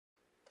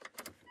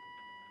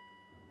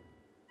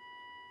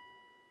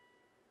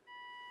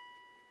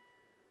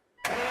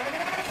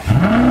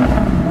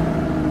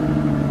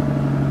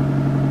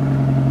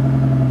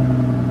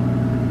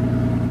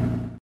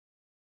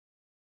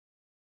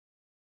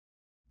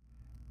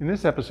In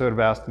this episode of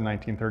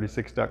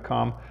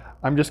Aston1936.com,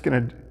 I'm just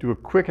going to do a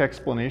quick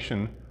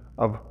explanation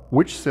of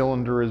which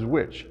cylinder is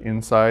which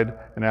inside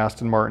an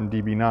Aston Martin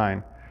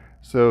DB9.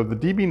 So the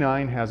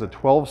DB9 has a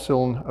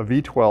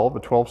V12, a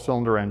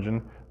 12-cylinder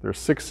engine. There's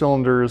 6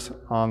 cylinders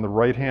on the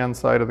right-hand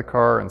side of the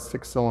car and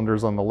 6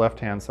 cylinders on the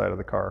left-hand side of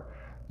the car.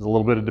 There's a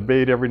little bit of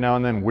debate every now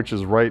and then, which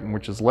is right and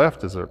which is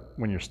left. Is it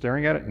when you're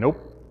staring at it?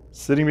 Nope.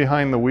 Sitting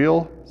behind the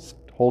wheel,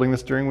 holding the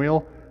steering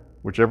wheel,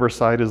 whichever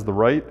side is the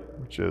right,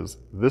 which is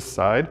this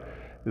side,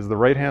 is the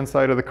right-hand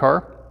side of the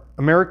car.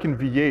 American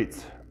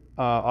V8s,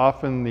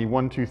 often the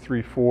 1, 2,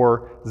 3,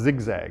 4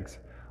 zigzags.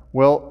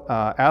 Well,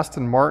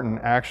 Aston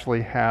Martin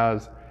actually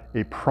has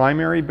a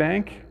primary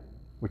bank,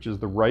 which is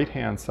the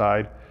right-hand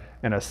side,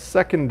 and a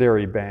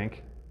secondary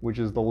bank, which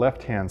is the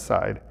left-hand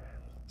side.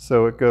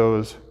 So it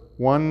goes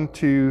 1,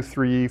 2,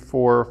 3,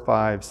 4,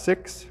 5,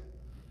 6.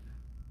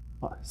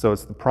 So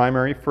it's the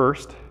primary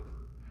first.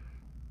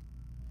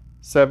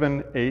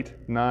 7, 8,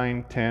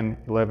 9, 10,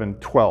 11,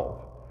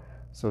 12.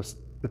 So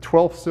the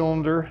 12th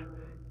cylinder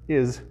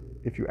is,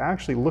 if you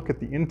actually look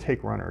at the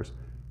intake runners,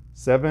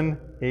 7,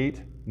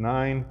 8,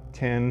 9,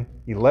 10,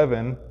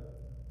 11.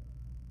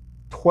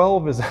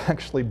 12 is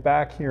actually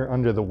back here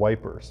under the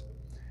wipers.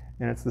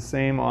 And it's the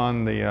same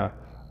on the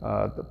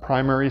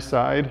primary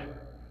side.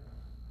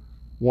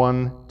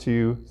 1,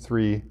 2,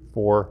 3,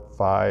 4,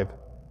 5,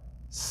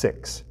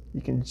 6.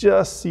 You can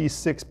just see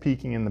 6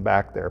 peeking in the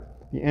back there.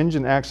 The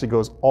engine actually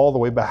goes all the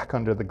way back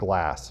under the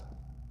glass.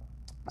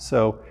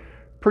 So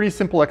pretty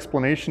simple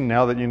explanation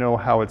now that you know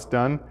how it's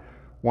done.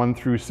 1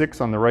 through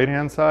 6 on the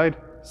right-hand side,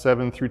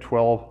 7 through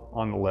 12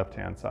 on the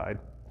left-hand side.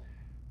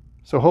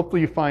 So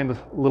hopefully you find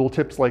little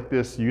tips like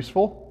this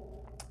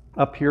useful.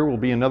 Up here will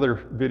be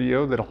another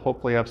video that'll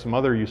hopefully have some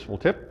other useful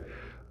tip.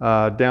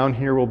 Down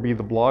here will be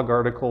the blog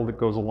article that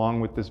goes along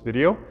with this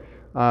video.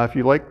 If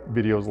you like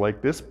videos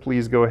like this,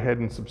 please go ahead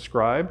and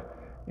subscribe.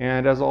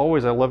 And as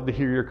always, I love to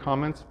hear your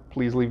comments.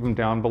 Please leave them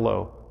down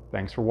below.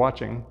 Thanks for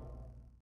watching.